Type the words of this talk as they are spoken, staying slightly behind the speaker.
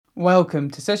Welcome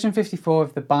to session 54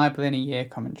 of the Bible in a Year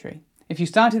commentary. If you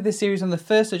started this series on the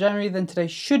 1st of January, then today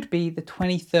should be the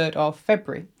 23rd of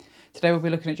February. Today we'll be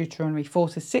looking at Deuteronomy 4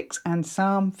 to 6 and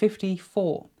Psalm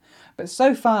 54. But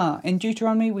so far in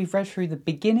Deuteronomy, we've read through the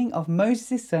beginning of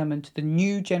Moses' sermon to the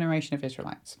new generation of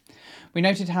Israelites. We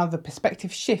noted how the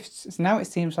perspective shifts, as now it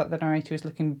seems like the narrator is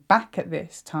looking back at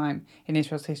this time in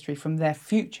Israel's history from their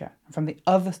future, from the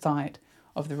other side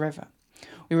of the river.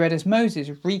 We read as Moses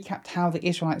recapped how the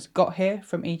Israelites got here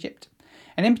from Egypt,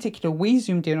 and in particular we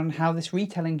zoomed in on how this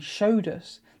retelling showed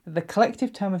us that the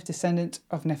collective term of descendants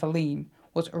of Nephilim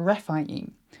was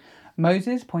Rephaim.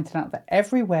 Moses pointed out that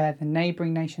everywhere the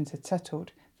neighbouring nations had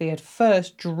settled, they had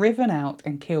first driven out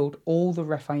and killed all the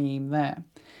Rephaim there.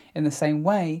 In the same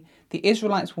way, the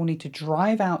Israelites will need to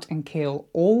drive out and kill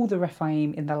all the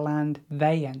Rephaim in the land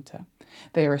they enter.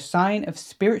 They are a sign of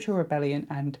spiritual rebellion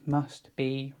and must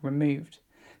be removed.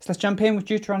 So let's jump in with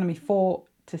Deuteronomy 4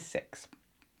 to 6.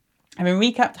 Having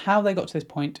recapped how they got to this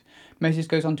point, Moses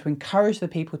goes on to encourage the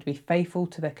people to be faithful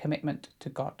to their commitment to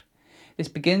God. This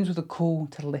begins with a call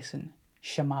to listen,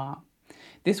 Shema.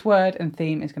 This word and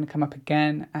theme is going to come up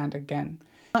again and again.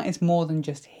 It's more than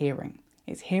just hearing.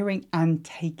 It's hearing and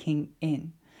taking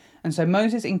in. And so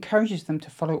Moses encourages them to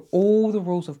follow all the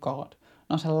rules of God,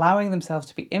 not allowing themselves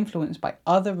to be influenced by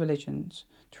other religions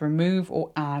to remove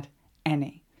or add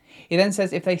any. He then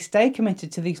says if they stay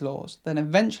committed to these laws, then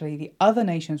eventually the other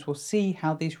nations will see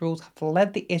how these rules have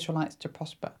led the Israelites to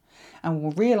prosper and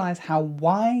will realise how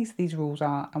wise these rules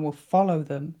are and will follow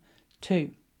them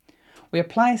too. We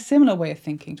apply a similar way of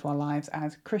thinking to our lives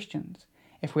as Christians.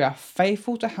 If we are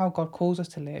faithful to how God calls us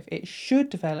to live, it should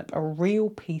develop a real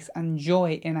peace and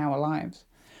joy in our lives.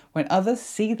 When others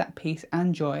see that peace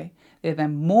and joy, they're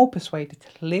then more persuaded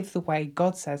to live the way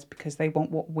God says because they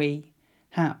want what we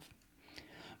have.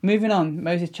 Moving on,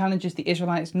 Moses challenges the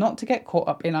Israelites not to get caught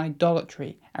up in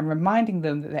idolatry and reminding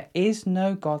them that there is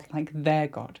no God like their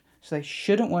God, so they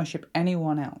shouldn't worship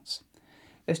anyone else.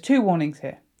 There's two warnings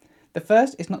here. The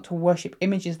first is not to worship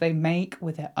images they make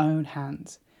with their own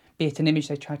hands, be it an image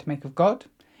they try to make of God,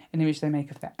 an image they make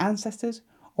of their ancestors,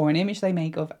 or an image they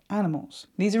make of animals.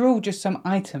 These are all just some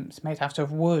items made out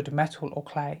of wood, metal, or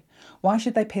clay. Why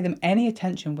should they pay them any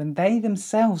attention when they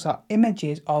themselves are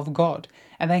images of God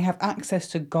and they have access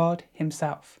to God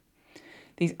himself?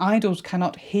 These idols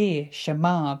cannot hear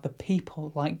Shema, the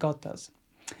people, like God does.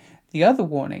 The other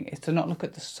warning is to not look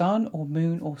at the sun or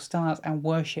moon or stars and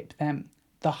worship them,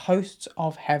 the hosts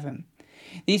of heaven.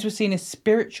 These were seen as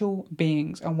spiritual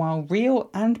beings, and while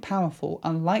real and powerful,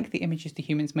 unlike the images the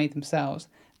humans made themselves,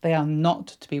 they are not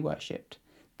to be worshipped.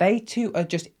 They too are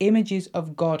just images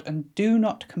of God and do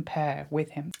not compare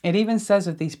with him. It even says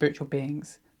of these spiritual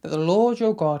beings that the Lord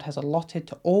your God has allotted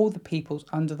to all the peoples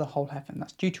under the whole heaven.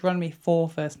 That's Deuteronomy 4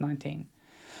 verse 19.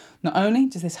 Not only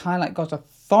does this highlight God's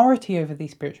authority over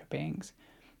these spiritual beings,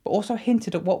 but also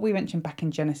hinted at what we mentioned back in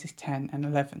Genesis 10 and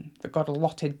 11, that God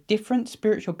allotted different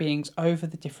spiritual beings over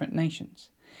the different nations.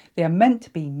 They are meant to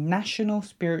be national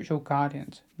spiritual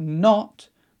guardians, not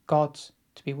gods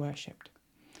to be worshipped.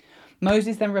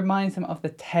 Moses then reminds them of the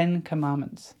 10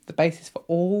 Commandments, the basis for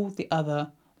all the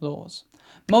other laws.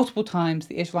 Multiple times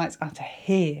the Israelites are to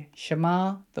hear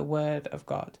Shema, the word of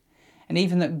God, and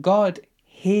even that God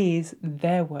hears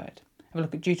their word. Have a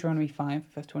look at Deuteronomy 5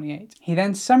 verse 28. He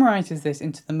then summarises this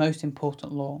into the most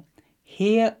important law.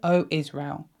 Hear, O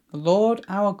Israel, the Lord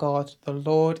our God, the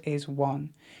Lord is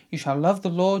one. You shall love the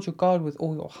Lord your God with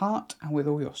all your heart and with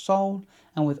all your soul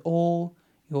and with all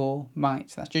your might.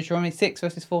 That's Deuteronomy 6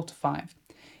 verses 4 to 5.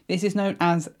 This is known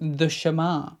as the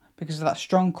Shema because of that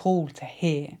strong call to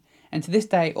hear. And to this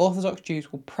day, Orthodox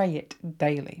Jews will pray it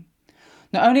daily.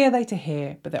 Not only are they to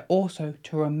hear, but they're also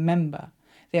to remember.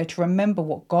 They are to remember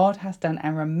what God has done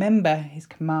and remember his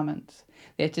commandments.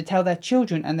 They are to tell their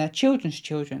children and their children's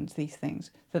children these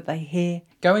things so that they hear.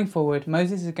 Going forward,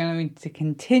 Moses is going to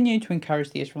continue to encourage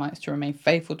the Israelites to remain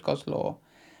faithful to God's law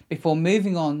before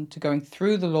moving on to going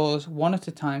through the laws one at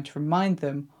a time to remind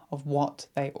them of what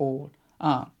they all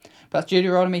are. But that's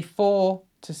Deuteronomy 4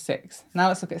 to 6. Now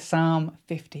let's look at Psalm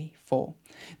 54.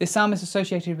 This psalm is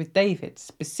associated with David,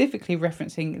 specifically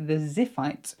referencing the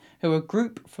Ziphites, who are a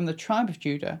group from the tribe of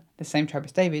Judah, the same tribe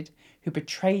as David, who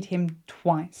betrayed him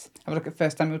twice. Have a look at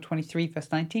 1 Samuel 23 verse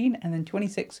 19 and then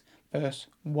 26 verse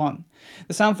 1.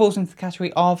 The psalm falls into the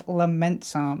category of lament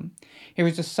psalm. Here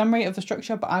is a summary of the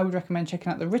structure, but I would recommend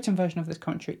checking out the written version of this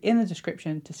commentary in the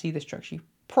description to see the structure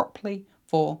properly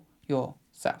for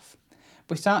yourself.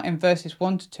 We start in verses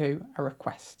 1 to 2, a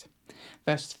request.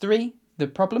 Verse 3, the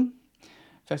problem.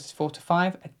 Verses 4 to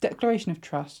 5, a declaration of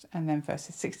trust. And then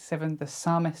verses 6 to 7, the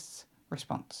psalmist's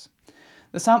response.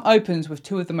 The psalm opens with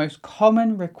two of the most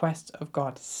common requests of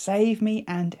God: save me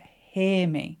and hear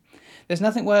me. There's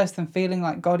nothing worse than feeling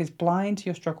like God is blind to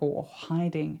your struggle or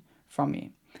hiding from you.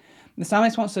 The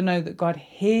psalmist wants to know that God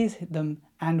hears them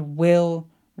and will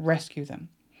rescue them.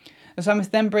 The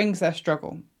psalmist then brings their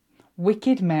struggle.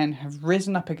 Wicked men have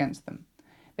risen up against them.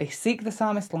 They seek the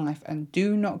psalmist's life and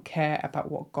do not care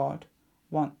about what God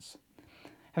wants.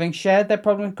 Having shared their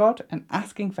problem with God and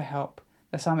asking for help,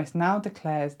 the psalmist now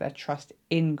declares their trust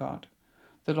in God.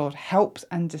 The Lord helps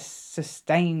and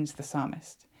sustains the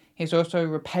psalmist. He also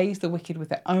repays the wicked with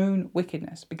their own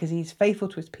wickedness because he is faithful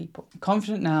to his people.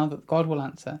 Confident now that God will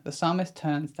answer, the psalmist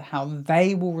turns to how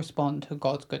they will respond to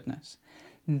God's goodness.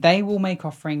 They will make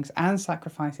offerings and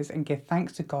sacrifices and give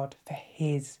thanks to God for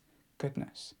his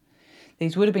goodness.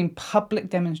 These would have been public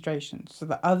demonstrations so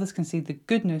that others can see the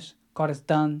goodness God has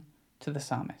done to the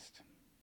psalmist.